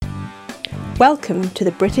Welcome to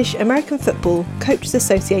the British American Football Coaches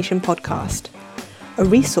Association podcast, a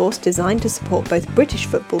resource designed to support both British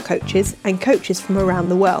football coaches and coaches from around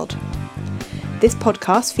the world. This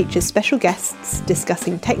podcast features special guests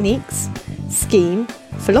discussing techniques, scheme,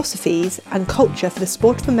 philosophies and culture for the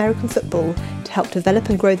sport of American football to help develop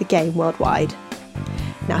and grow the game worldwide.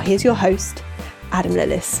 Now here's your host, Adam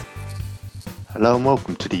Lillis. Hello and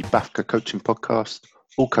welcome to the BAFCA Coaching Podcast.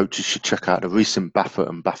 All coaches should check out the recent BAFA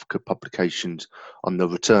and BAFCA publications on the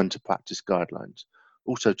Return to Practice guidelines.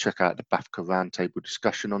 Also check out the BAFCA roundtable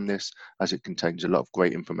discussion on this, as it contains a lot of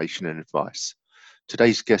great information and advice.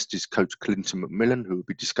 Today's guest is Coach Clinton McMillan, who will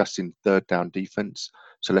be discussing third down defence.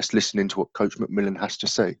 So let's listen into what Coach McMillan has to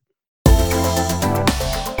say.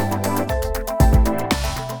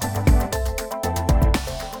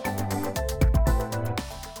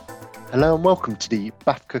 Hello and welcome to the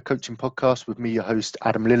BAFCA Coaching Podcast with me, your host,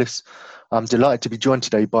 Adam Lillis. I'm delighted to be joined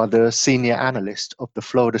today by the Senior Analyst of the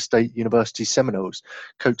Florida State University Seminoles,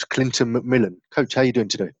 Coach Clinton McMillan. Coach, how are you doing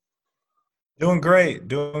today? Doing great.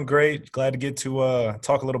 Glad to get to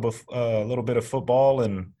talk a little bit of football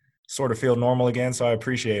and sort of feel normal again, so I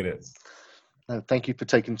appreciate it. Thank you for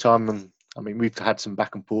taking time. And I mean, we've had some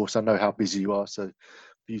back and forth. I know how busy you are, so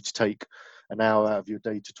for you to take an hour out of your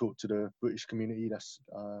day to talk to the British community, that's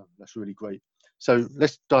really great. So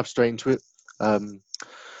let's dive straight into it.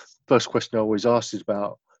 First question I always ask is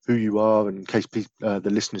about who you are, and in case the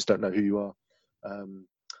listeners don't know who you are, a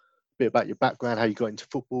bit about your background, how you got into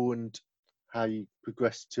football, and how you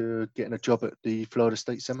progressed to getting a job at the Florida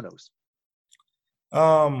State Seminoles.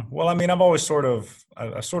 Well, I mean, I've always sort of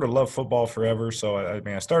loved football forever. So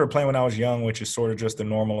I started playing when I was young, which is sort of just the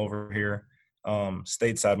normal over here.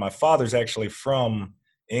 Stateside. My father's actually from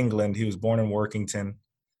England. He was born in Workington.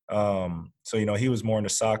 So, he was more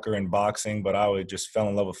into soccer and boxing, but I just fell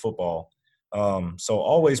in love with football. So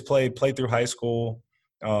always played through high school,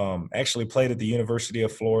 actually played at the University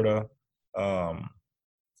of Florida,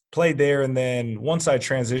 played there. And then once I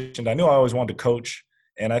transitioned, I knew I always wanted to coach.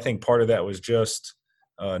 And I think part of that was just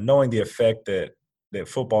knowing the effect that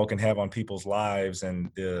football can have on people's lives,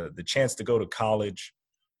 and the chance to go to college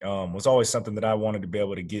was always something that I wanted to be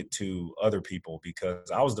able to get to other people, because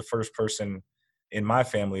I was the first person in my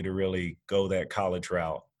family to really go that college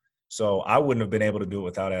route. So I wouldn't have been able to do it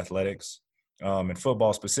without athletics, and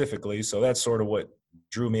football specifically. So that's sort of what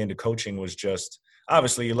drew me into coaching, was just,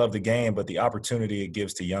 obviously you love the game, but the opportunity it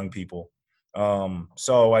gives to young people.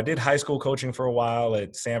 So I did high school coaching for a while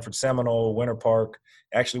at Sanford Seminole, Winter Park,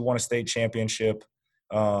 actually won a state championship,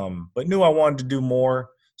 but knew I wanted to do more.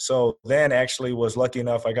 So then actually was lucky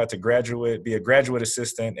enough, I got to be a graduate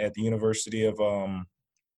assistant at the University of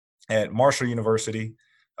at Marshall University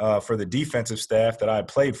for the defensive staff that I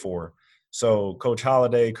played for. So Coach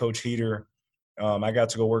Holliday, Coach Heater, I got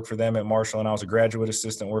to go work for them at Marshall, and I was a graduate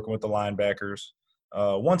assistant working with the linebackers.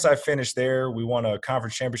 Once I finished there, we won a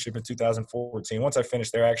conference championship in 2014. Once I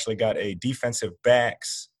finished there, I actually got a defensive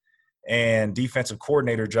backs and defensive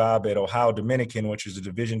coordinator job at Ohio Dominican, which is a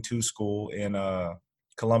Division II school in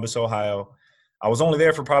Columbus, Ohio. I was only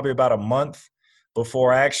there for probably about a month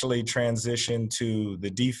before I actually transitioned to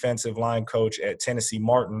the defensive line coach at Tennessee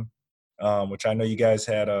Martin, which I know you guys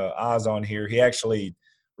had Oz on here. He actually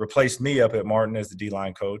replaced me up at Martin as the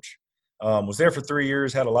D-line coach. Was there for 3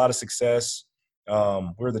 years, had a lot of success. We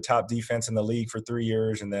were the top defense in the league for 3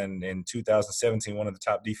 years, and then in 2017, one of the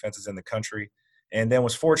top defenses in the country. And then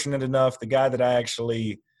was fortunate enough, the guy that I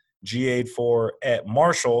actually GA'd for at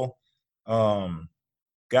Marshall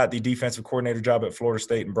got the defensive coordinator job at Florida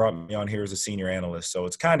State and brought me on here as a senior analyst. So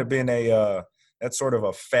it's kind of been that's sort of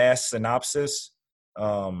a fast synopsis.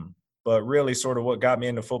 But really sort of what got me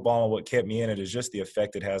into football and what kept me in it is just the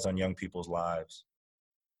effect it has on young people's lives.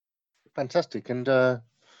 Fantastic. And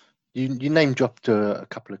you name dropped a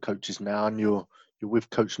couple of coaches now, and you're with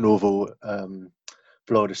Coach Norvell,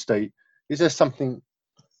 Florida State. Is there something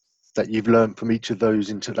that you've learned from each of those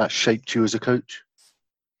that shaped you as a coach?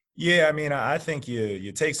 Yeah, I mean, I think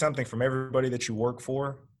you take something from everybody that you work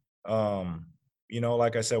for.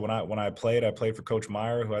 Like I said, when I played for Coach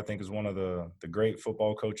Meyer, who I think is one of the great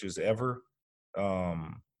football coaches ever.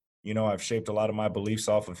 I've shaped a lot of my beliefs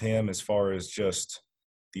off of him, as far as just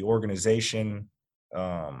the organization,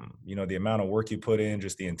 the amount of work you put in,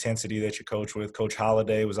 just the intensity that you coach with. Coach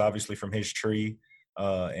Holliday was obviously from his tree,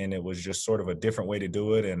 and it was just sort of a different way to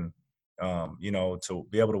do it. And to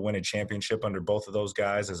be able to win a championship under both of those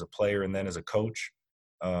guys as a player and then as a coach,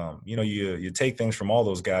 you take things from all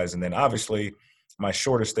those guys. And then obviously my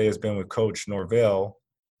shortest stay has been with Coach Norvell.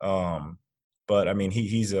 But I mean,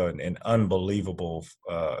 he's an unbelievable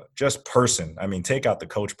just person. I mean, take out the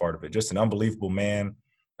coach part of it, just an unbelievable man,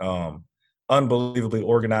 unbelievably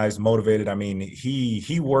organized, motivated. I mean,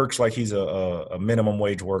 he works like he's a minimum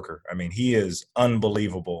wage worker. I mean, he is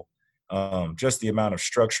unbelievable. Just the amount of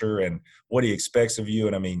structure and what he expects of you.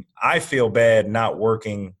 And I mean, I feel bad not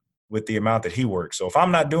working with the amount that he works. So if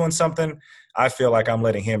I'm not doing something, I feel like I'm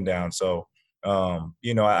letting him down. So,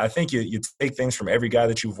 I think you take things from every guy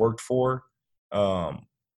that you've worked for,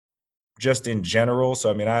 just in general.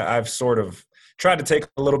 So, I mean, I've sort of tried to take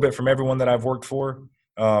a little bit from everyone that I've worked for.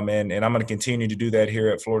 And I'm going to continue to do that here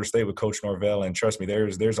at Florida State with Coach Norvell. And trust me,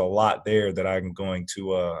 there's a lot there that I'm going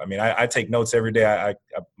to. I take notes every day. I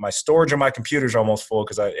my storage on my computer is almost full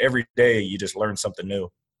because every day you just learn something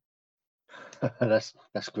new. That's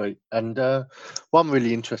great. And what I'm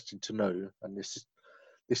really interested to know, and this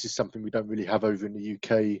is something we don't really have over in the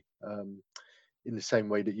UK in the same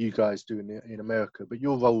way that you guys do in America. But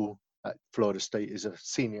your role at Florida State is a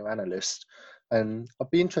senior analyst. And I'd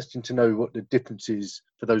be interested to know what the difference is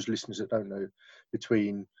for those listeners that don't know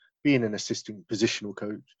between being an assistant positional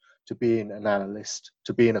coach to being an analyst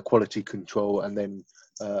to being a quality control and then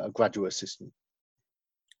a graduate assistant.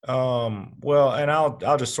 Well, and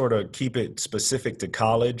I'll just sort of keep it specific to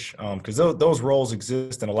college because those roles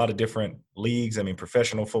exist in a lot of different leagues. I mean,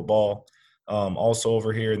 professional football, also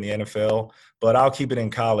over here in the NFL, but I'll keep it in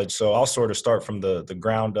college. So I'll sort of start from the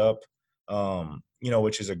ground up.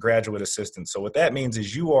 Which is a graduate assistant. So what that means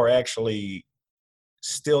is you are actually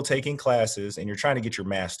still taking classes and you're trying to get your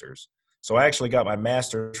master's. So I actually got my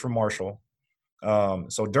master's from Marshall.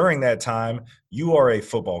 So during that time, you are a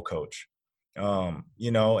football coach, and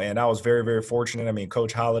I was very, very fortunate. I mean,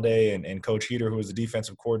 Coach Holliday and Coach Heater, who was the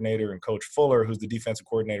defensive coordinator, and Coach Fuller, who's the defensive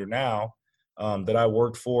coordinator now, that I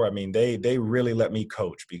worked for. I mean, they really let me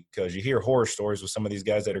coach because you hear horror stories with some of these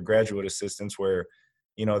guys that are graduate assistants where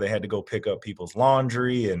they had to go pick up people's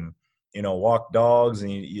laundry and, walk dogs,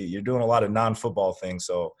 and you're doing a lot of non-football things.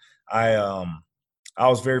 So I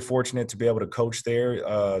was very fortunate to be able to coach there.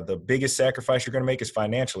 The biggest sacrifice you're going to make is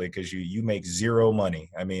financially because you make zero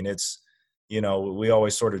money. I mean, it's, we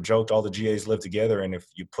always sort of joked all the GAs live together. And if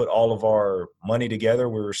you put all of our money together,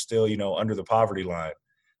 we were still, under the poverty line.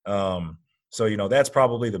 So, that's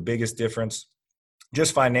probably the biggest difference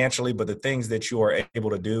just financially, but the things that you are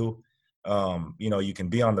able to do, you can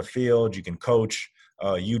be on the field, you can coach.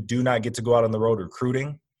 You do not get to go out on the road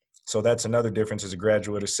recruiting. So that's another difference as a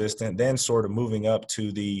graduate assistant. Then sort of moving up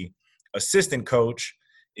to the assistant coach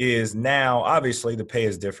is now obviously the pay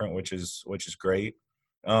is different, which is great.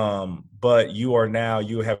 But you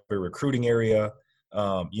have a recruiting area.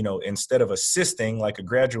 Instead of assisting like a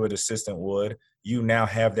graduate assistant would, you now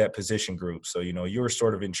have that position group. So, you're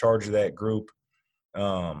sort of in charge of that group.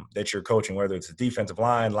 That you're coaching, whether it's a defensive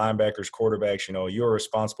line, linebackers, quarterbacks, you're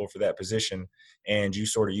responsible for that position, and you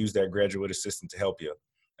sort of use that graduate assistant to help you.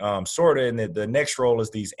 Sort of, and the next role is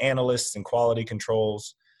these analysts and quality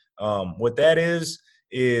controls. What that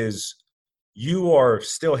is you are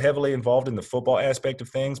still heavily involved in the football aspect of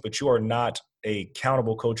things, but you are not a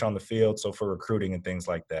accountable coach on the field. So for recruiting and things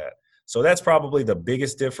like that. So that's probably the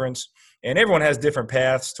biggest difference. And everyone has different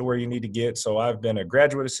paths to where you need to get. So I've been a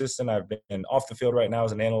graduate assistant. I've been off the field right now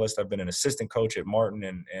as an analyst. I've been an assistant coach at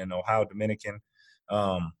Martin and Ohio Dominican.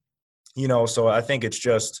 So I think it's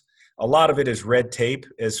just a lot of it is red tape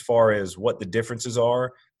as far as what the differences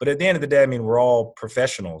are. But at the end of the day, I mean, we're all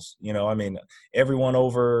professionals. Everyone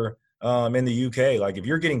over in the UK, like if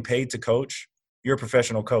you're getting paid to coach, you're a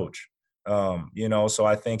professional coach. So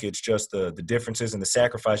I think it's just the differences and the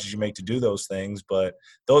sacrifices you make to do those things. But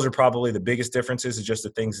those are probably the biggest differences, is just the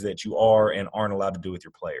things that you are and aren't allowed to do with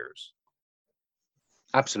your players.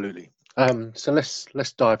 Absolutely. So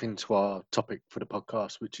let's dive into our topic for the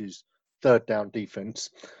podcast, which is third down defense.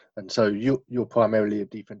 And so you're primarily a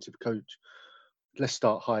defensive coach. Let's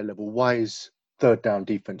start high level. Why is third down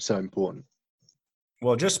defense so important?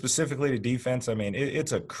 Well, just specifically to defense, I mean,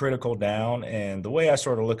 it's a critical down. And the way I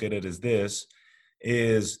sort of look at it is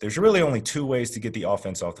there's really only two ways to get the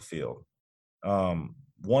offense off the field.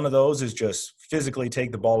 One of those is just physically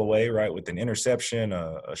take the ball away, right, with an interception,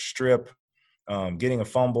 a strip, getting a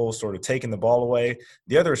fumble, sort of taking the ball away.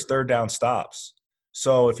 The other is third down stops.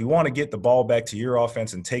 So if you want to get the ball back to your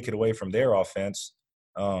offense and take it away from their offense,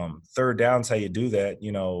 third down's how you do that,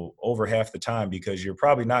 over half the time, because you're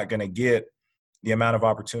probably not going to get the amount of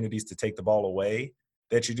opportunities to take the ball away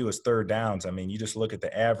that you do as third downs. I mean, you just look at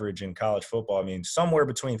the average in college football. I mean, somewhere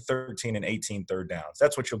between 13 and 18 third downs.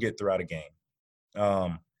 That's what you'll get throughout a game.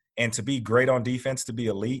 And to be great on defense, to be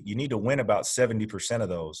elite, you need to win about 70% of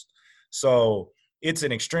those. So it's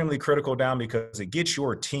an extremely critical down because it gets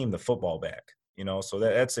your team the football back. So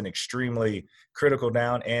that's an extremely critical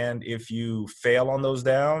down. And if you fail on those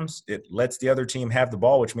downs, it lets the other team have the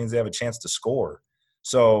ball, which means they have a chance to score.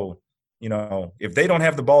 So, if they don't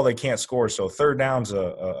have the ball, they can't score. So third down's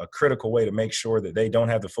a critical way to make sure that they don't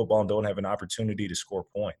have the football and don't have an opportunity to score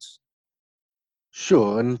points.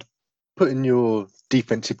 Sure. And putting your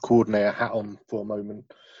defensive coordinator hat on for a moment,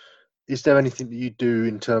 is there anything that you do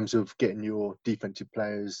in terms of getting your defensive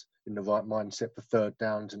players in the right mindset for third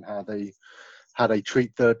downs and how they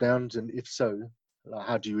treat third downs? And if so,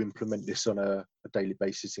 how do you implement this on a daily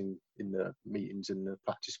basis in the meetings and the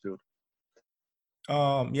practice field?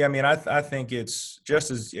 I think it's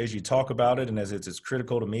just as you talk about it and as it's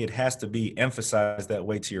critical to me, it has to be emphasized that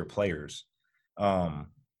way to your players. And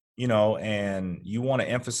you want to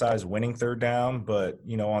emphasize winning third down, but,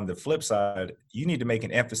 on the flip side, you need to make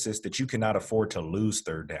an emphasis that you cannot afford to lose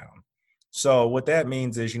third down. So what that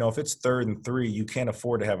means is, if it's 3rd and 3, you can't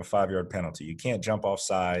afford to have a 5-yard penalty. You can't jump off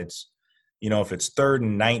sides. If it's 3rd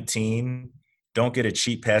and 19, don't get a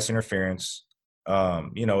cheap pass interference.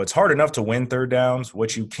 It's hard enough to win third downs.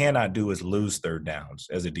 What you cannot do is lose third downs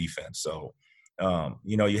as a defense. So,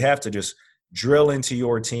 you have to just drill into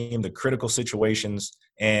your team the critical situations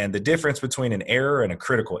and the difference between an error and a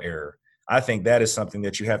critical error. I think that is something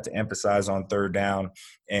that you have to emphasize on third down.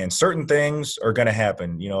 And certain things are going to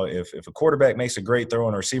happen. If a quarterback makes a great throw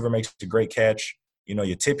and a receiver makes a great catch,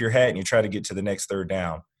 you tip your hat and you try to get to the next third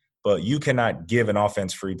down. But you cannot give an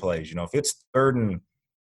offense free plays. If it's third and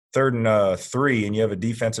 3 and you have a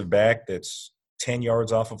defensive back that's 10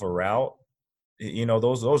 yards off of a route,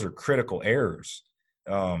 those are critical errors.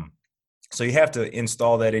 So you have to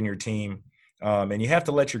install that in your team. And you have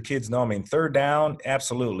to let your kids know, third down,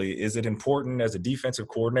 absolutely. Is it important as a defensive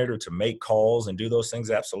coordinator to make calls and do those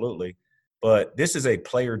things? Absolutely. But this is a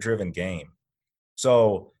player-driven game.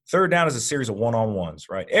 So third down is a series of one-on-ones,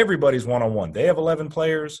 right? Everybody's one-on-one. They have 11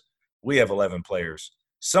 players. We have 11 players.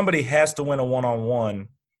 Somebody has to win a one-on-one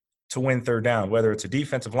to win third down, whether it's a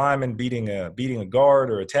defensive lineman beating a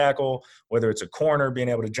guard or a tackle, whether it's a corner being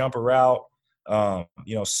able to jump a route.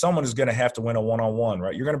 Someone is going to have to win a one-on-one,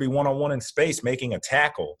 right? You're going to be one-on-one in space making a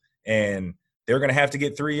tackle, and they're going to have to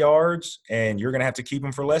get 3 yards, and you're going to have to keep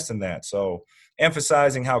them for less than that. So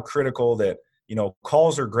emphasizing how critical that,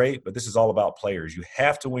 calls are great, but this is all about players. You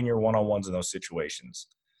have to win your one-on-ones in those situations.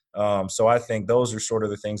 So I think those are sort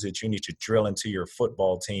of the things that you need to drill into your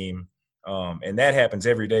football team. And that happens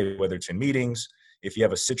every day, whether it's in meetings, if you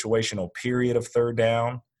have a situational period of third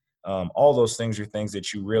down. All those things are things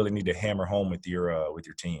that you really need to hammer home with your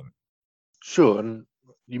team. Sure. And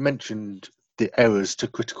you mentioned the errors to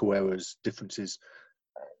critical errors differences.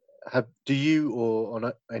 Do you, or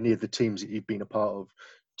on any of the teams that you've been a part of,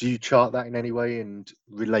 do you chart that in any way and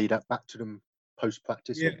relay that back to them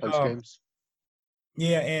post-practice or post-games?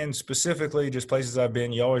 Yeah, and specifically just places I've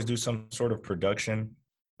been, you always do some sort of production.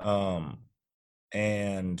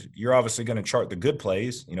 And you're obviously going to chart the good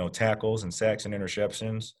plays, tackles and sacks and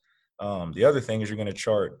interceptions. The other thing is you're going to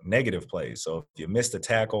chart negative plays. So if you missed a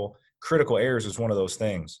tackle, critical errors is one of those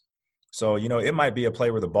things. So, it might be a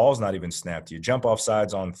play where the ball's not even snapped. You jump off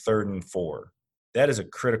sides on 3rd and 4. That is a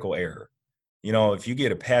critical error. If you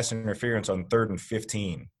get a pass interference on 3rd and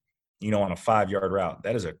 15, on a 5-yard route,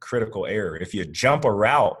 that is a critical error. If you jump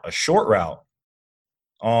a short route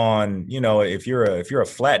on, if you're a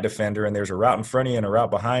flat defender and there's a route in front of you and a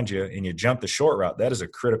route behind you and you jump the short route, that is a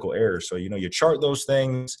critical error. So, you chart those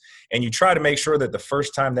things and you try to make sure that the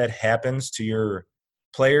first time that happens to your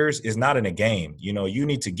players is not in a game. You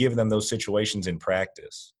need to give them those situations in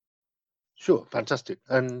practice. Sure. Fantastic.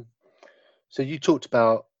 And so you talked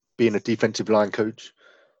about being a defensive line coach.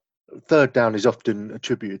 Third down is often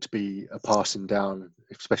attributed to be a passing down,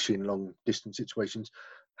 especially in long distance situations.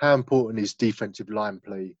 How important is defensive line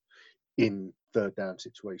play in third down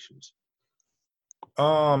situations?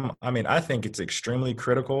 I think it's extremely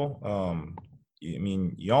critical.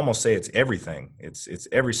 You almost say it's everything. It's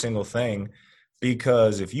every single thing,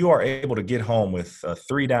 because if you are able to get home with a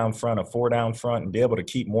 3 down front, a 4 down front, and be able to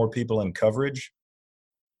keep more people in coverage,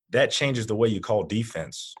 that changes the way you call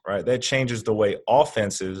defense, right? That changes the way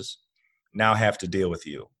offenses now have to deal with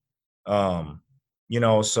you.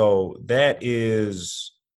 So that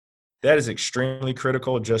is extremely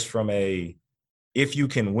critical just from if you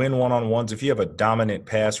can win one-on-ones, if you have a dominant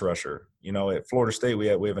pass rusher. At Florida State, we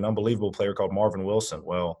have an unbelievable player called Marvin Wilson.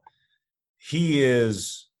 Well,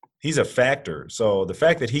 he's a factor. So the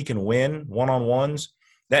fact that he can win one-on-ones,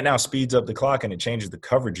 that now speeds up the clock and it changes the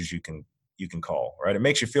coverages you can call, right? It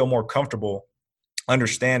makes you feel more comfortable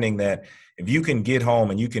understanding that if you can get home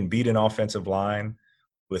and you can beat an offensive line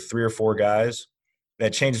with 3 or 4 guys,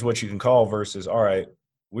 that changes what you can call versus, all right,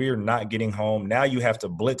 we're not getting home. Now you have to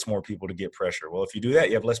blitz more people to get pressure. Well, if you do that,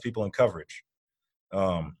 you have less people in coverage.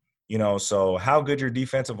 So how good your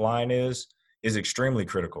defensive line is extremely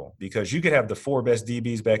critical, because you could have the 4 best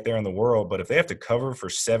DBs back there in the world, but if they have to cover for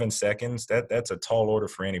 7 seconds, that's a tall order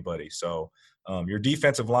for anybody. So your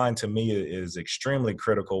defensive line, to me, is extremely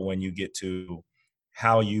critical when you get to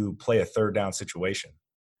how you play a third down situation.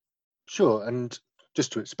 Sure. And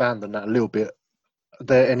just to expand on that a little bit, are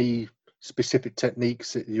there any specific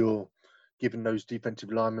techniques that you're giving those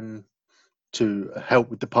defensive linemen to help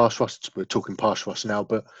with the pass rush? We're talking pass rush now,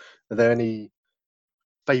 but are there any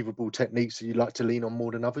favourable techniques that you like to lean on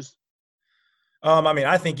more than others?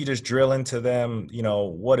 I think you just drill into them,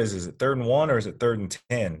 what is it 3rd and 1 or is it 3rd and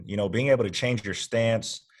 10? Being able to change your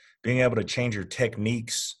stance, being able to change your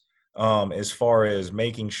techniques, as far as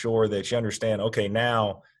making sure that you understand, okay,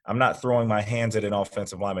 now I'm not throwing my hands at an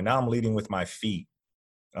offensive lineman. Now I'm leading with my feet,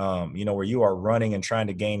 where you are running and trying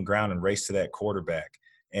to gain ground and race to that quarterback.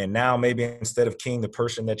 And now maybe instead of keying the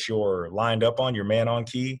person that you're lined up on, your man on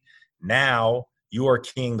key, now you are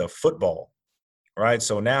keying the football, right?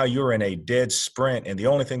 So now you're in a dead sprint, and the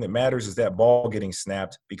only thing that matters is that ball getting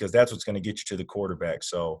snapped, because that's what's going to get you to the quarterback.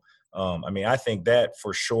 So, I think that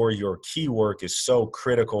for sure your key work is so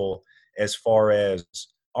critical as far as,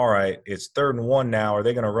 all right, it's 3rd and 1 now. Are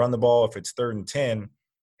they going to run the ball? If it's 3rd and 10,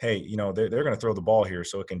 hey, they're going to throw the ball here.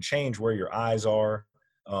 So it can change where your eyes are,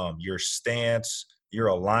 your stance, your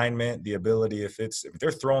alignment, the ability, if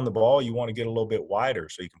they're throwing the ball, you want to get a little bit wider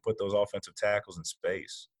so you can put those offensive tackles in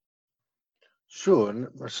space. Sure, and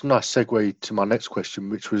that's a nice segue to my next question,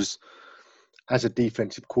 which was, as a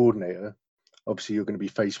defensive coordinator, obviously you're going to be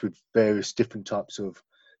faced with various different types of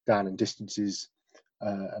down and distances,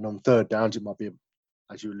 and on third downs it might be,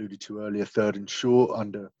 as you alluded to earlier, 3rd and short,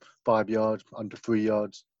 under 5 yards, under 3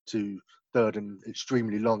 yards, to 3rd and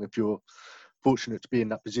extremely long if you're fortunate to be in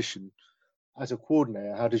that position. As a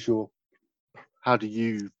coordinator, how do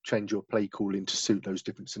you change your play calling to suit those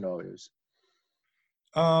different scenarios?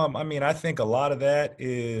 I think a lot of that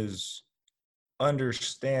is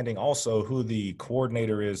understanding also who the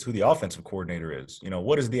coordinator is, who the offensive coordinator is.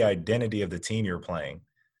 What is the identity of the team you're playing?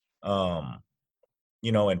 And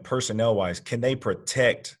personnel wise, can they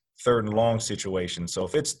protect 3rd and long situations? So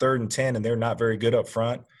if it's 3rd and 10 and they're not very good up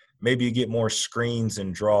front, maybe you get more screens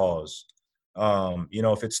and draws.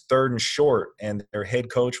 If it's 3rd and short and their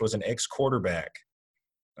head coach was an ex-quarterback,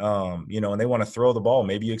 and they want to throw the ball,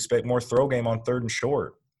 maybe you expect more throw game on 3rd and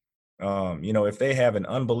short. If they have an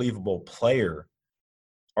unbelievable player,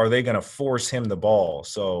 are they going to force him the ball?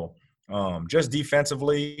 So just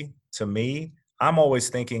defensively, to me, I'm always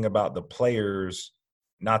thinking about the players,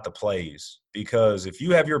 not the plays. Because if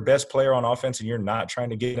you have your best player on offense and you're not trying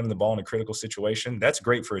to get him the ball in a critical situation, that's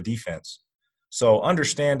great for a defense. So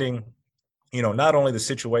understanding, not only the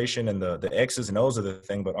situation and the X's and O's of the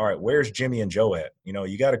thing, but all right, where's Jimmy and Joe at?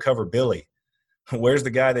 You got to cover Billy. Where's the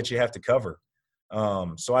guy that you have to cover?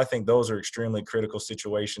 So I think those are extremely critical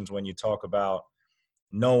situations when you talk about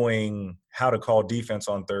knowing how to call defense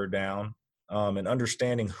on 3rd down, and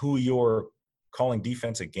understanding who you're calling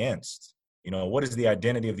defense against. What is the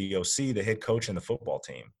identity of the OC, the head coach, and the football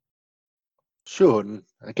team? Sure. And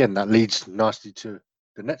again, that leads nicely to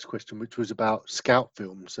the next question, which was about scout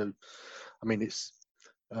film. So, it's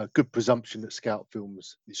a good presumption that scout film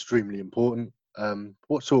is extremely important.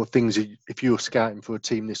 What sort of things, if you're scouting for a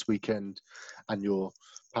team this weekend and you're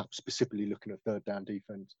perhaps specifically looking at 3rd down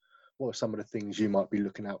defense, what are some of the things you might be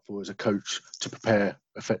looking out for as a coach to prepare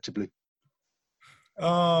effectively?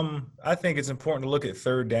 I think it's important to look at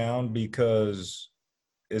 3rd down, because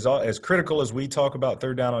as critical as we talk about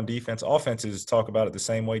 3rd down on defense, offenses talk about it the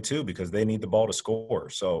same way too, because they need the ball to score.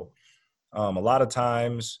 So a lot of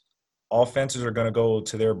times offenses are going to go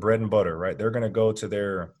to their bread and butter, right? They're going to go to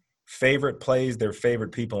their favorite plays, their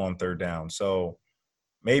favorite people on 3rd down. So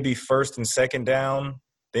maybe 1st and 2nd down,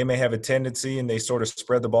 they may have a tendency and they sort of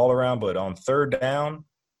spread the ball around, but on 3rd down,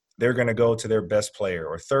 they're going to go to their best player.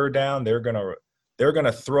 Or 3rd down, they're going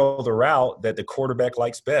to throw the route that the quarterback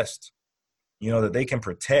likes best, that they can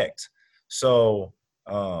protect. So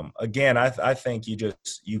again, I think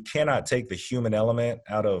you cannot take the human element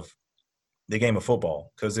out of the game of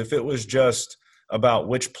football, because if it was just about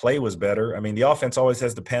which play was better, the offense always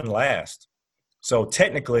has the pen last. So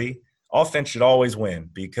technically, offense should always win,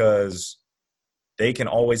 because they can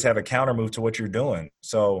always have a counter move to what you're doing.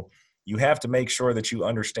 So you have to make sure that you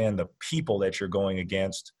understand the people that you're going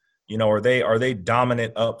against. Are they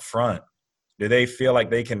dominant up front? Do they feel like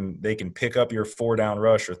they can pick up your 4-down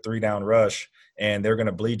rush or 3-down rush and they're going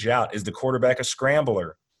to bleed you out? Is the quarterback a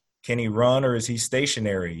scrambler? Can he run or is he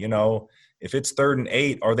stationary? You know, if it's 3rd and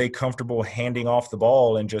 8, are they comfortable handing off the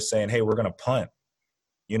ball and just saying, hey, we're going to punt?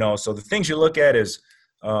 You know, so the things you look at is,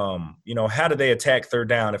 you know, how do they attack 3rd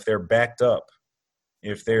down if they're backed up,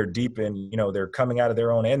 if they're deep in, you know, they're coming out of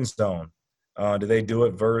their own end zone? Do they do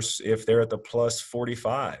it versus if they're at the plus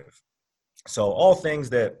 45? So all things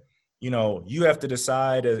that, you know, you have to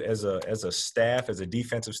decide as a staff, as a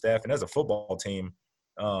defensive staff, and as a football team,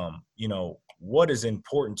 you know, what is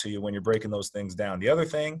important to you when you're breaking those things down. The other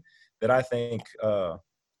thing that I think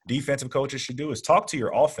defensive coaches should do is talk to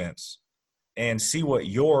your offense and see what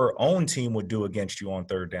your own team would do against you on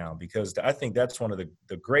 3rd down, because I think that's one of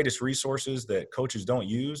the greatest resources that coaches don't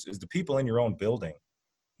use is the people in your own building.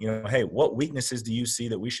 You know, hey, what weaknesses do you see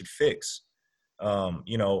that we should fix?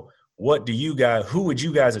 You know, who would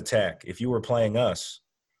you guys attack if you were playing us?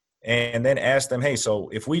 And then ask them, hey, so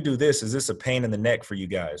if we do this, is this a pain in the neck for you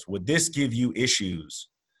guys? Would this give you issues?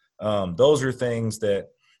 Those are things that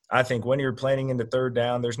I think when you're planning into 3rd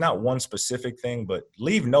down, there's not one specific thing, but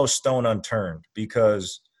leave no stone unturned,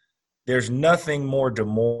 because there's nothing more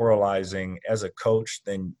demoralizing as a coach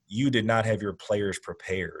than you did not have your players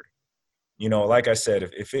prepared. You know, like I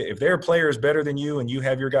said, if their player is better than you and you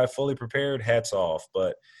have your guy fully prepared, hats off.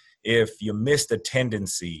 But if you missed a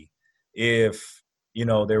tendency, if, you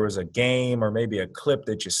know, there was a game or maybe a clip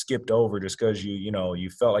that you skipped over just because you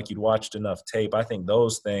felt like you'd watched enough tape, I think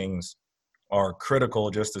those things are critical,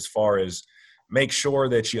 just as far as make sure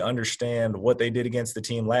that you understand what they did against the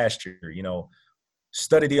team last year. You know,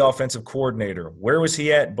 study the offensive coordinator. Where was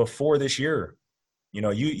he at before this year? You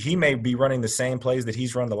know, he may be running the same plays that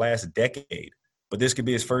he's run the last decade, but this could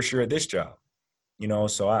be his first year at this job. You know,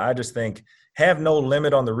 so I just think have no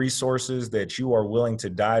limit on the resources that you are willing to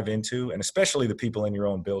dive into, and especially the people in your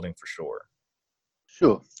own building, for sure.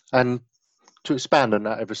 Sure. And to expand on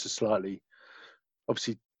that ever so slightly,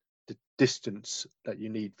 obviously the distance that you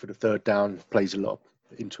need for the 3rd down plays a lot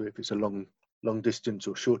into it, if it's a long distance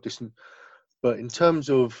or short distance. But in terms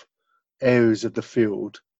of areas of the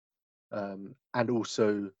field, and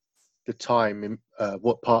also the time in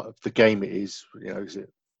what part of the game it is, you know, is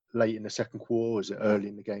it late in the 2nd quarter, is it early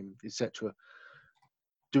in the game, etc.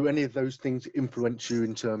 Do any of those things influence you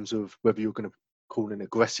in terms of whether you're going to call an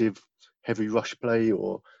aggressive, heavy rush play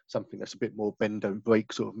or something that's a bit more bend don't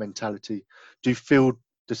break sort of mentality? Does field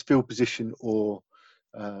position or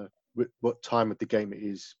what time of the game it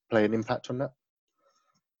is play an impact on that?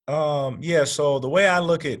 Yeah, so the way I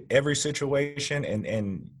look at every situation,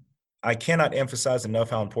 and I cannot emphasize enough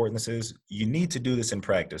how important this is, you need to do this in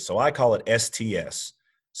practice. So I call it STS.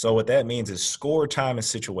 So what that means is score, time, and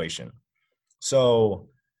situation. So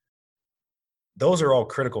those are all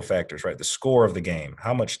critical factors, right? The score of the game,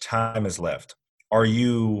 how much time is left. Are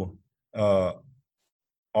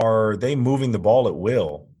they moving the ball at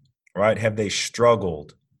will, right? Have they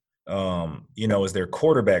struggled? You know, is their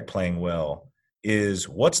quarterback playing well?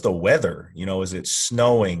 What's the weather? You know, is it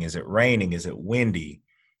snowing? Is it raining? Is it windy?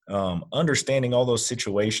 Understanding all those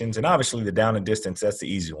situations, and obviously the down and distance, that's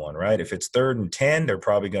the easy one, right? If it's 3rd and 10, they're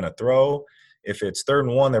probably going to throw. If it's 3rd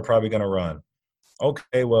and 1, they're probably going to run.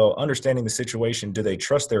 Okay, well, understanding the situation, do they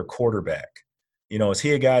trust their quarterback? You know, is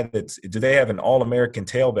he a guy do they have an All-American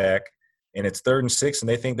tailback and it's 3rd and 6 and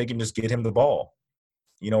they think they can just get him the ball?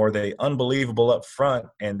 You know, are they unbelievable up front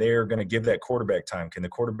and they're going to give that quarterback time? Can the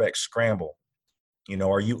quarterback scramble? You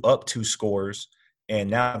know, are you up 2 scores and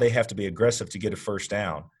now they have to be aggressive to get a 1st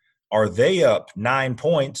down? Are they up 9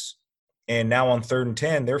 points and now on 3rd and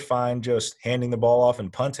 10, they're fine just handing the ball off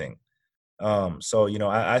and punting? So, you know,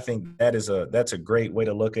 I think that's a great way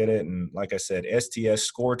to look at it. And like I said, STS,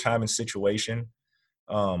 score, time, and situation,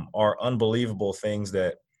 are unbelievable things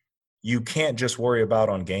that you can't just worry about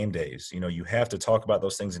on game days. You know, you have to talk about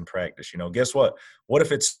those things in practice. You know, guess what? What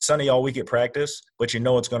if it's sunny all week at practice, but you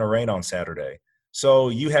know it's going to rain on Saturday? So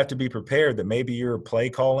you have to be prepared that maybe your play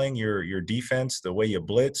calling, your defense, the way you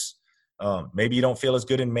blitz, maybe you don't feel as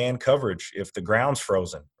good in man coverage if the ground's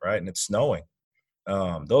frozen, right, and it's snowing.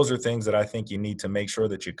 Those are things that I think you need to make sure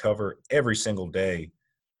that you cover every single day,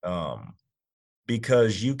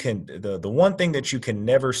 because you can the one thing that you can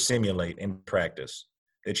never simulate in practice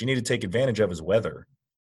that you need to take advantage of is weather.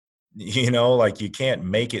 You know, like you can't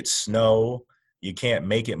make it snow. You can't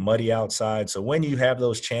make it muddy outside. So when you have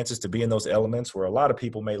those chances to be in those elements where a lot of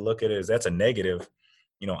people may look at it as that's a negative,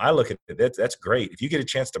 you know, I look at it, that's great. If you get a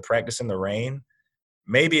chance to practice in the rain,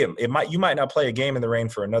 maybe you might not play a game in the rain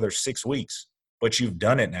for another 6 weeks, but you've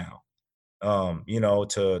done it now. You know,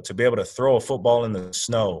 to be able to throw a football in the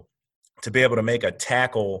snow, to be able to make a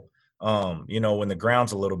tackle When the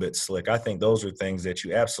ground's a little bit slick. I think those are things that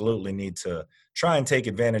you absolutely need to try and take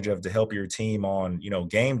advantage of to help your team on,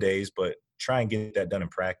 game days, but try and get that done in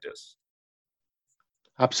practice.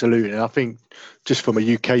 Absolutely. And I think just from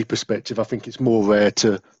a UK perspective, I think it's more rare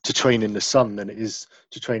to train in the sun than it is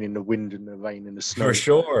to train in the wind and the rain and the snow. For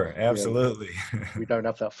sure. Absolutely. We don't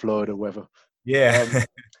have that Florida weather. Yeah.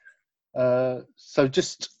 So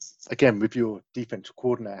just, again, with your defensive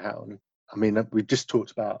coordinator hat on, I mean, we just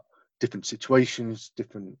talked about different situations,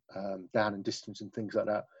 different down and distance and things like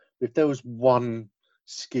that. If there was one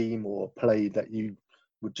scheme or play that you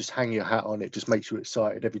would just hang your hat on, it just makes you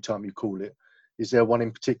excited every time you call it. Is there one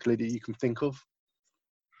in particular that you can think of?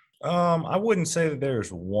 I wouldn't say that there's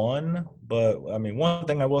one, but I mean, one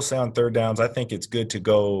thing I will say on third downs, I think it's good to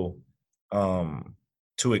go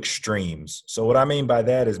to extremes. So what I mean by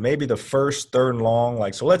that is maybe the first third and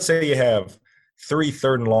long, so let's say you have 3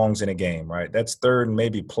 third and longs in a game, right? That's third and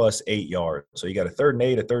maybe plus 8 yards. So you got a 3rd and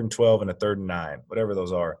 8, a 3rd and 12, and a 3rd and 9, whatever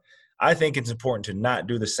those are. I think it's important to not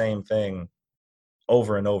do the same thing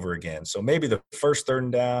over and over again. So maybe the first third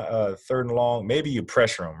and long, maybe you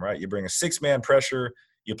pressure them, right? You bring a 6-man pressure,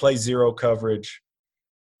 you play zero coverage,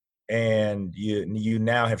 and you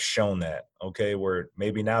now have shown that, okay, where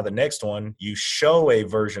maybe now the next one, you show a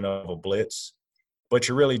version of a blitz, but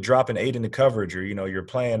you're really dropping 8 into coverage, or, you're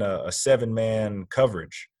playing a 7-man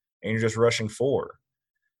coverage and you're just rushing 4.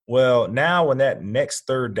 Well, now when that next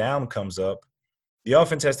third down comes up, the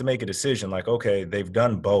offense has to make a decision like, okay, they've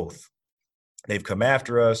done both. They've come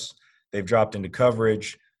after us. They've dropped into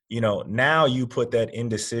coverage. Now you put that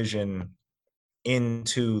indecision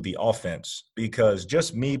into the offense, because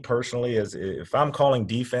just me personally, as if I'm calling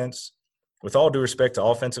defense, with all due respect to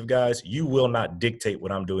offensive guys, you will not dictate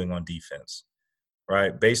what I'm doing on defense,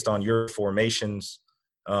 right? Based on your formations,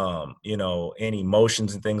 any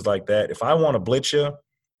motions and things like that. If I want to blitz you,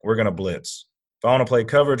 we're going to blitz. If I want to play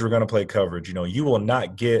coverage, we're going to play coverage. You will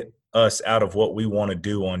not get us out of what we want to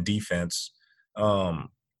do on defense.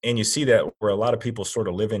 And you see that where a lot of people sort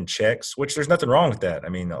of live in checks, which there's nothing wrong with that. I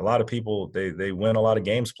mean, a lot of people, they win a lot of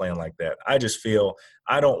games playing like that. I just feel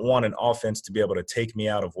I don't want an offense to be able to take me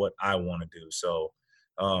out of what I want to do. So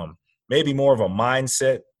maybe more of a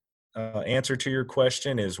mindset answer to your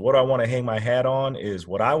question is, what I want to hang my hat on is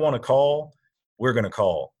what I want to call, we're going to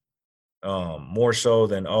call. More so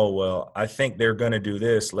than, I think they're going to do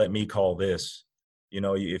this, let me call this.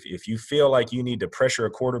 If you feel like you need to pressure a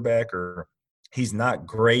quarterback, or he's not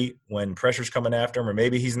great when pressure's coming after him, or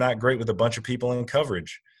maybe he's not great with a bunch of people in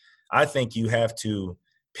coverage, I think you have to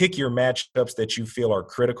pick your matchups that you feel are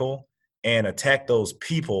critical and attack those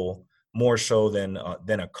people more so than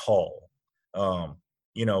a call.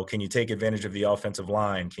 Can you take advantage of the offensive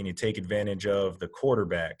line? Can you take advantage of the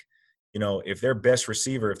quarterback? If their best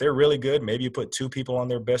receiver, if they're really good, maybe you put 2 people on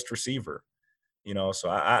their best receiver. So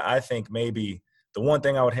I think maybe the one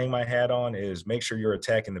thing I would hang my hat on is make sure you're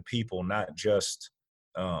attacking the people, not just,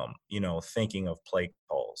 thinking of play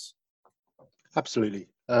calls. Absolutely.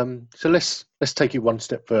 So let's take it one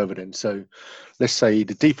step further then. So let's say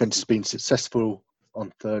the defense has been successful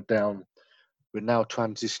on third down. We're now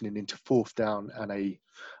transitioning into fourth down and a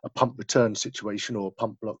punt return situation or a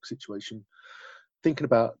punt block situation. Thinking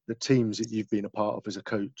about the teams that you've been a part of as a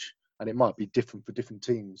coach, and it might be different for different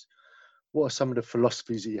teams, what are some of the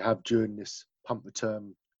philosophies that you have during this punt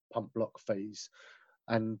return, punt block phase?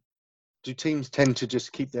 And do teams tend to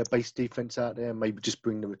just keep their base defense out there and maybe just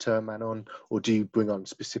bring the return man on, or do you bring on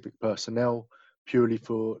specific personnel purely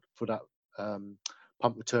for that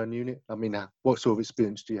punt return unit? I mean, what sort of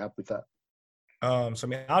experience do you have with that? I'll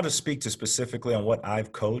just speak to specifically on what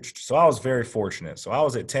I've coached. So I was very fortunate. So I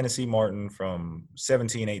was at Tennessee Martin from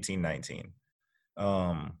 17, 18, 19.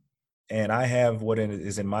 And I have what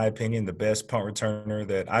is, in my opinion, the best punt returner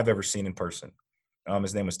that I've ever seen in person.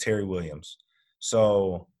 His name was Terry Williams.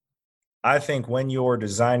 So I think when you're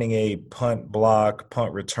designing a punt block,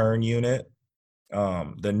 punt return unit,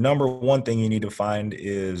 the number one thing you need to find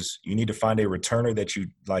is you need to find a returner that you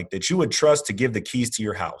like, that you would trust to give the keys to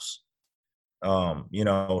your house.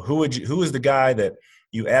 Who is the guy that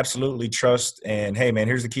you absolutely trust? And hey, man,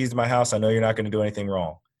 here's the keys to my house. I know you're not going to do anything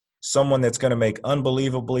wrong. Someone that's going to make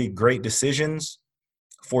unbelievably great decisions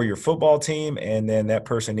for your football team. And then that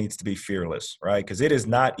person needs to be fearless, right? Because it is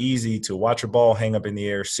not easy to watch a ball hang up in the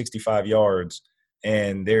air 65 yards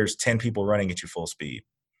and there's 10 people running at you full speed.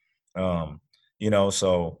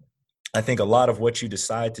 So I think a lot of what you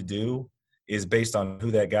decide to do is based on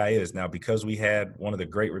who that guy is. Now, because we had one of the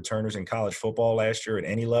great returners in college football last year at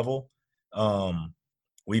any level,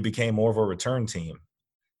 we became more of a return team.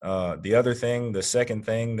 The second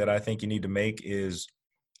thing that I think you need to make is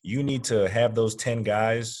you need to have those 10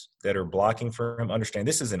 guys that are blocking for him understand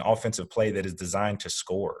this is an offensive play that is designed to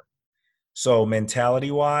score. So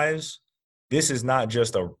mentality-wise, this is not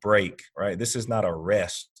just a break, right? This is not a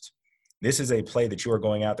rest. This is a play that you are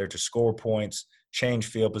going out there to score points, change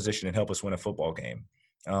field position, and help us win a football game.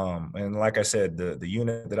 And like I said, the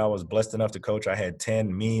unit that I was blessed enough to coach, I had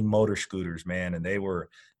 10 mean motor scooters, man, and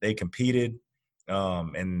they competed,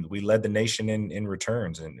 and we led the nation in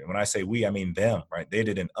returns. And when I say we, I mean them, right? They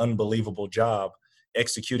did an unbelievable job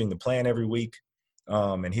executing the plan every week.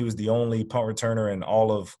 And he was the only punt returner in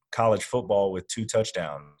all of college football with 2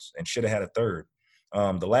 touchdowns and should have had a third.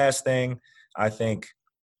 The last thing I think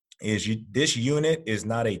is this unit is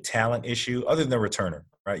not a talent issue other than the returner,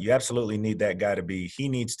 right? You absolutely need that guy he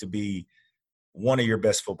needs to be one of your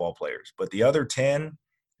best football players. But the other 10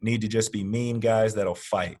 need to just be mean guys that'll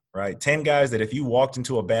fight, right? 10 guys that if you walked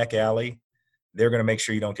into a back alley, they're going to make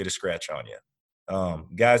sure you don't get a scratch on you.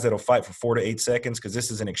 Guys that'll fight for 4 to 8 seconds because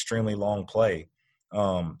this is an extremely long play.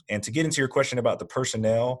 And to get into your question about the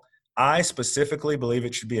personnel, I specifically believe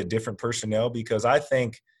it should be a different personnel because I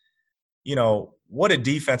think, what a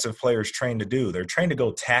defensive player is trained to do. They're trained to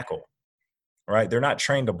go tackle, right? They're not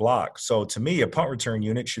trained to block. So to me, a punt return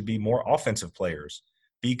unit should be more offensive players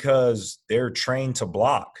because they're trained to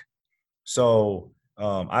block. So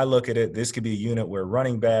I look at it, this could be a unit where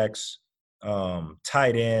running backs,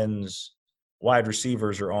 tight ends, wide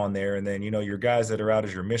receivers are on there. And then, your guys that are out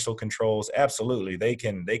as your missile controls, absolutely. They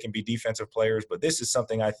can be defensive players, but this is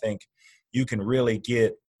something I think you can really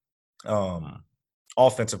get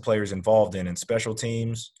offensive players involved in special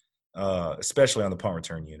teams, especially on the punt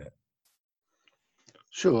return unit.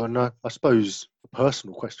 Sure. And I suppose a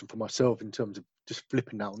personal question for myself in terms of just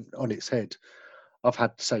flipping that on its head, I've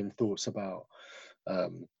had the same thoughts about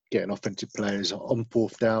getting offensive players on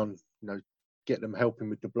 4th down, get them helping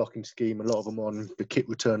with the blocking scheme. A lot of them on the kick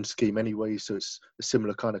return scheme anyway, so it's a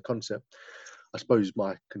similar kind of concept. I suppose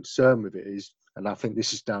my concern with it is, and I think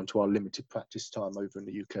this is down to our limited practice time over in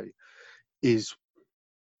the UK, is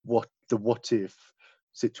what if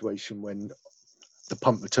situation when the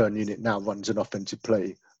punt return unit now runs an offensive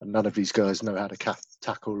play and none of these guys know how to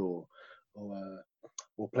tackle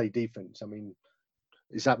or play defense. I mean,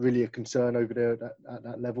 is that really a concern over there at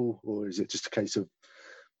that level, or is it just a case of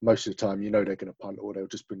most of the time they're going to punt or they'll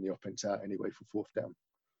just bring the offense out anyway for 4th down?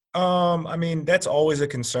 I mean, that's always a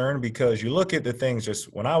concern because you look at the things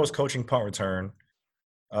just when I was coaching punt return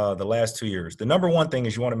the last 2 years, the number one thing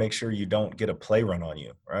is you want to make sure you don't get a play run on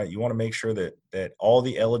you, right? You want to make sure that all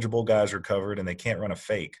the eligible guys are covered and they can't run a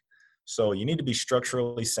fake. So you need to be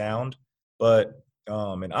structurally sound, but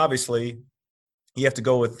and obviously you have to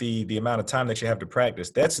go with the amount of time that you have to practice.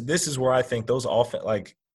 This is where I think those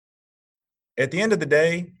at the end of the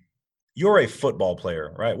day, you're a football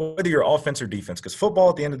player, right? Whether you're offense or defense, because football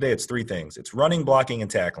at the end of the day, it's 3 things. It's running, blocking,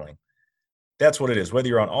 and tackling. That's what it is, whether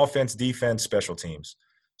you're on offense, defense, special teams.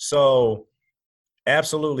 So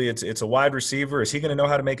absolutely, it's a wide receiver. Is he going to know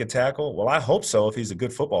how to make a tackle? Well, I hope so if he's a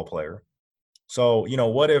good football player. So,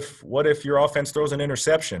 what if your offense throws an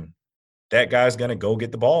interception? That guy's going to go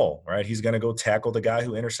get the ball, right? He's going to go tackle the guy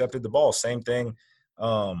who intercepted the ball. Same thing.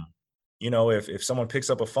 If someone picks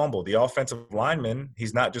up a fumble, the offensive lineman,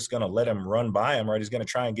 he's not just going to let him run by him, right? He's going to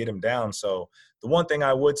try and get him down. So the one thing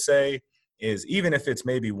I would say is even if it's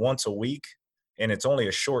maybe once a week and it's only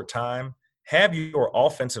a short time, have your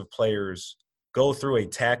offensive players go through a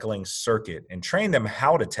tackling circuit and train them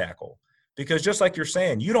how to tackle. Because just like you're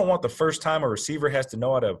saying, you don't want the first time a receiver has to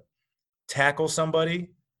know how to tackle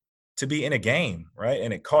somebody to be in a game, right?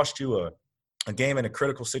 And it cost you a game in a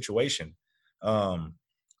critical situation.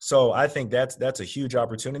 So I think that's a huge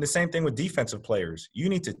opportunity. The same thing with defensive players. You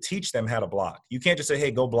need to teach them how to block. You can't just say, hey,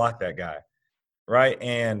 go block that guy, right?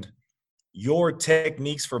 And your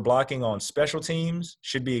techniques for blocking on special teams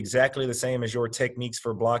should be exactly the same as your techniques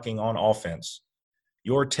for blocking on offense.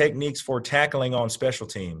 Your techniques for tackling on special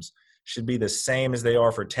teams should be the same as they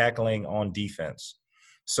are for tackling on defense.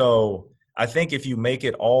 So I think if you make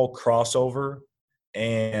it all crossover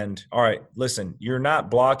and, all right, listen, you're not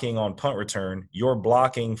blocking on punt return. You're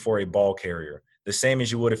blocking for a ball carrier, the same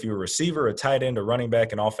as you would if you were a receiver, a tight end, a running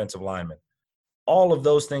back, an offensive lineman. All of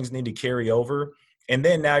those things need to carry over. And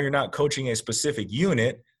then now you're not coaching a specific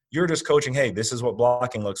unit. You're just coaching, hey, this is what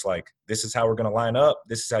blocking looks like. This is how we're going to line up.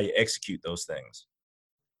 This is how you execute those things.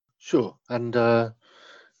 Sure. And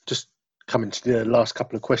just coming to the last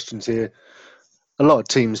couple of questions here. A lot of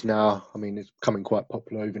teams now, I mean, it's becoming quite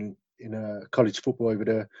popular even in college football over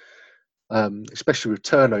there, especially with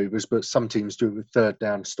turnovers, but some teams do it with 3rd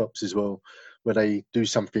down stops as well, where they do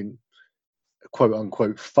something quote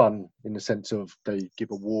unquote fun in the sense of they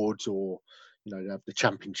give awards or they have the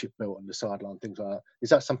championship belt on the sideline, things like that. Is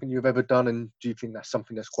that something you've ever done, and do you think that's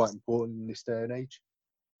something that's quite important in this day and age?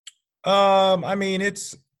 I mean,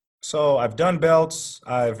 so I've done belts,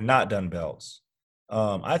 I've not done belts.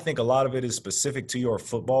 I think a lot of it is specific to your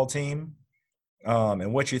football team,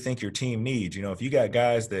 and what you think your team needs. If you got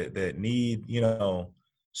guys that need,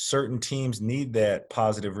 certain teams need that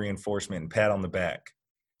positive reinforcement and pat on the back.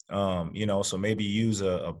 So maybe use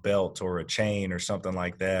a belt or a chain or something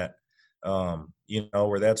like that,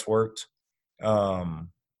 where that's worked. I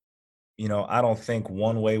don't think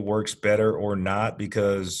one way works better or not,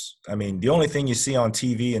 because, I mean, the only thing you see on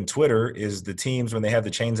TV and Twitter is the teams when they have the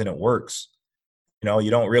chains and it works.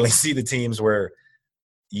 You don't really see the teams where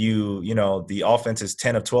the offense is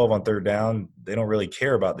 10 of 12 on third down. They don't really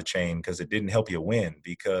care about the chain because it didn't help you win,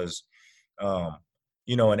 because,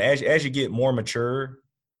 and as you get more mature,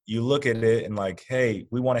 you look at it and like, hey,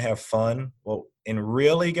 we want to have fun. Well, and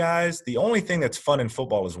really, guys, the only thing that's fun in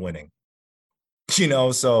football is winning.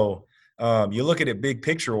 So you look at it big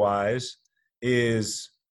picture wise, is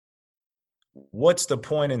what's the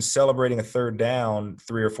point in celebrating a third down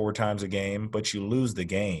 3 or 4 times a game, but you lose the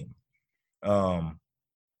game?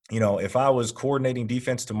 If I was coordinating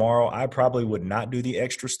defense tomorrow, I probably would not do the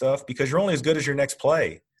extra stuff, because you're only as good as your next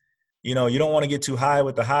play. You don't want to get too high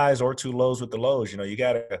with the highs or too lows with the lows. You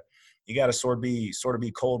gotta sort of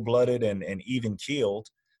be cold-blooded and even keeled.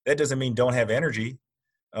 That doesn't mean don't have energy.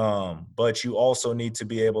 But you also need to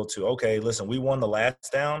be able to, okay, listen, we won the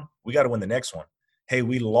last down. We got to win the next one. Hey,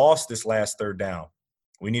 we lost this last third down.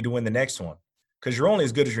 We need to win the next one, because you're only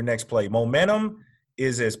as good as your next play. Momentum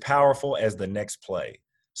is as powerful as the next play.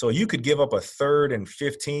 So you could give up a 3rd and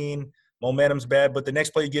 15. Momentum's bad, but the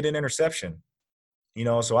next play you get an interception.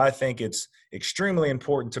 So I think it's extremely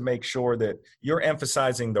important to make sure that you're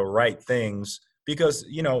emphasizing the right things, because,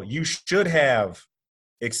 you should have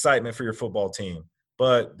excitement for your football team.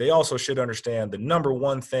 But they also should understand the number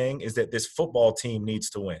one thing is that this football team needs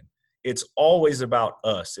to win. It's always about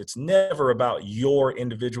us. It's never about your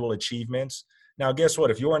individual achievements. Now, guess what?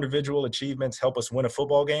 If your individual achievements help us win a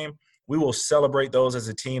football game, we will celebrate those as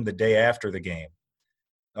a team the day after the game.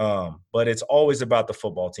 But it's always about the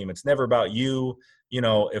football team. It's never about you.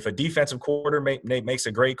 If a defensive coordinator makes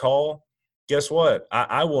a great call, guess what?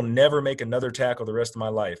 I will never make another tackle the rest of my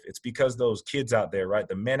life. It's because those kids out there, right,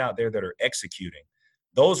 the men out there that are executing,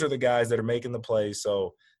 those are the guys that are making the plays.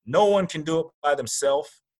 So no one can do it by themselves.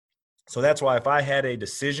 So that's why if I had a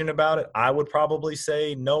decision about it, I would probably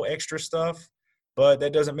say no extra stuff. But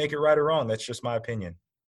that doesn't make it right or wrong. That's just my opinion.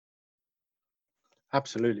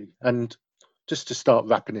 Absolutely. And just to start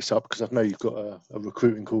wrapping this up, because I know you've got a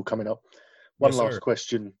recruiting call coming up. One last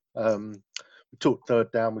question. We talked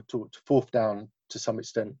third down, we talked fourth down to some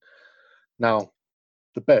extent. Now,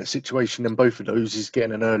 the better situation in both of those is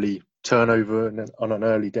getting an early turnover and on an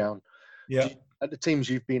early down. Yeah. At the teams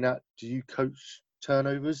you've been at, do you coach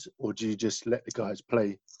turnovers, or do you just let the guys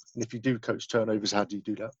play? And if you do coach turnovers, how do you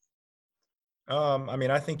do that?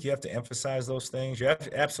 I think you have to emphasize those things. You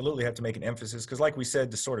absolutely have to make an emphasis, because like we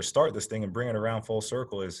said, to sort of start this thing and bring it around full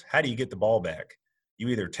circle is, how do you get the ball back? You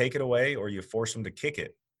either take it away or you force them to kick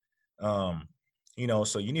it.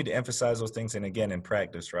 So you need to emphasize those things. And again, in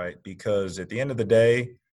practice, right? Because at the end of the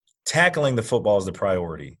day, tackling the football is the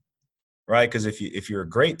priority, right? Because if you're a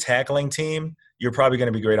great tackling team, you're probably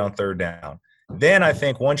going to be great on third down. Then I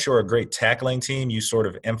think once you're a great tackling team, you sort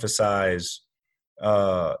of emphasize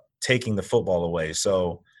taking the football away.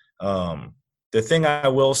 So the thing I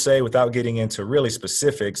will say, without getting into really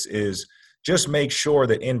specifics, is just make sure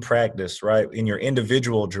that in practice, right, in your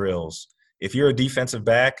individual drills, if you're a defensive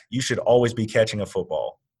back, you should always be catching a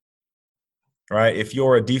football, right? If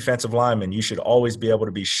you're a defensive lineman, you should always be able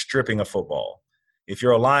to be stripping a football. If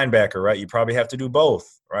you're a linebacker, right, you probably have to do both,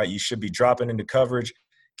 right? You should be dropping into coverage,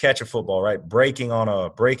 catch a football, right? Breaking on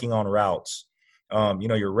routes.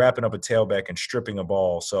 You're wrapping up a tailback and stripping a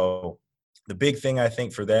ball. So the big thing I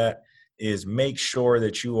think for that is make sure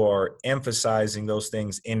that you are emphasizing those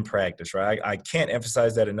things in practice, right? I can't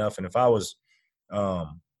emphasize that enough. And if I was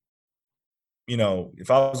going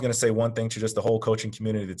to say one thing to just the whole coaching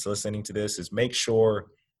community that's listening to this, is make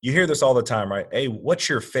sure you hear this all the time, right? Hey, what's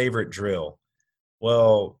your favorite drill?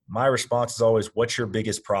 Well, my response is always, what's your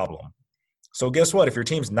biggest problem? So guess what? If your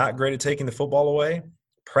team's not great at taking the football away,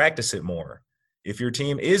 practice it more. If your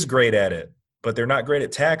team is great at it, but they're not great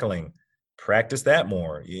at tackling, practice that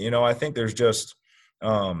more. I think there's just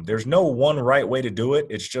there's no one right way to do it.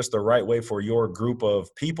 It's just the right way for your group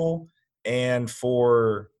of people and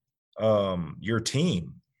for your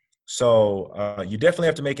team. So you definitely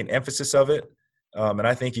have to make an emphasis of it. And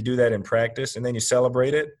I think you do that in practice, and then you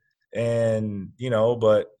celebrate it. And,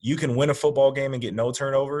 but you can win a football game and get no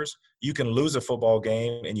turnovers. You can lose a football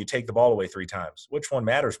game and you take the ball away 3 times. Which one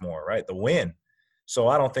matters more, right? The win. So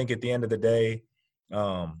I don't think at the end of the day,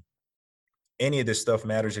 any of this stuff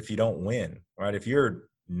matters if you don't win, right? If you're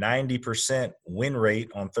 90% win rate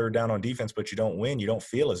on third down on defense, but you don't win, you don't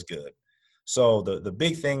feel as good. So the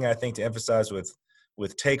big thing I think to emphasize with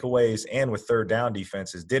takeaways and with third down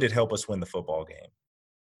defense is, did it help us win the football game?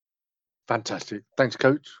 Fantastic. Thanks,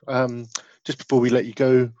 Coach. Just before we let you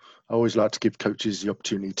go, I always like to give coaches the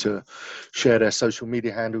opportunity to share their social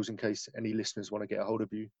media handles in case any listeners want to get a hold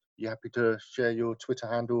of you. You happy to share your Twitter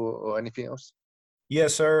handle or anything else?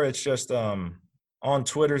 Yes, sir. It's just on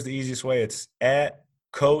Twitter is the easiest way. It's at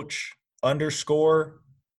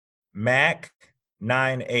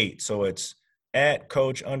coach_Mac98. So it's at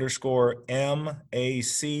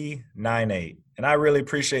coach_MAC98. And I really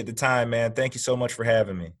appreciate the time, man. Thank you so much for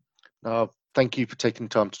having me. Thank you for taking the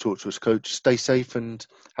time to talk to us, Coach. Stay safe and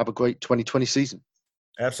have a great 2020 season.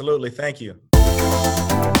 Absolutely. Thank you.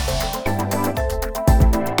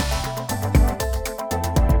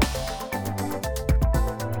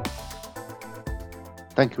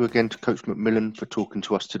 Thank you again to Coach McMillan for talking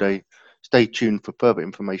to us today. Stay tuned for further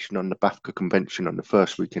information on the BAFCA convention on the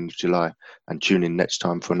first weekend of July, and tune in next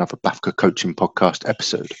time for another BAFCA coaching podcast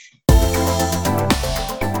episode.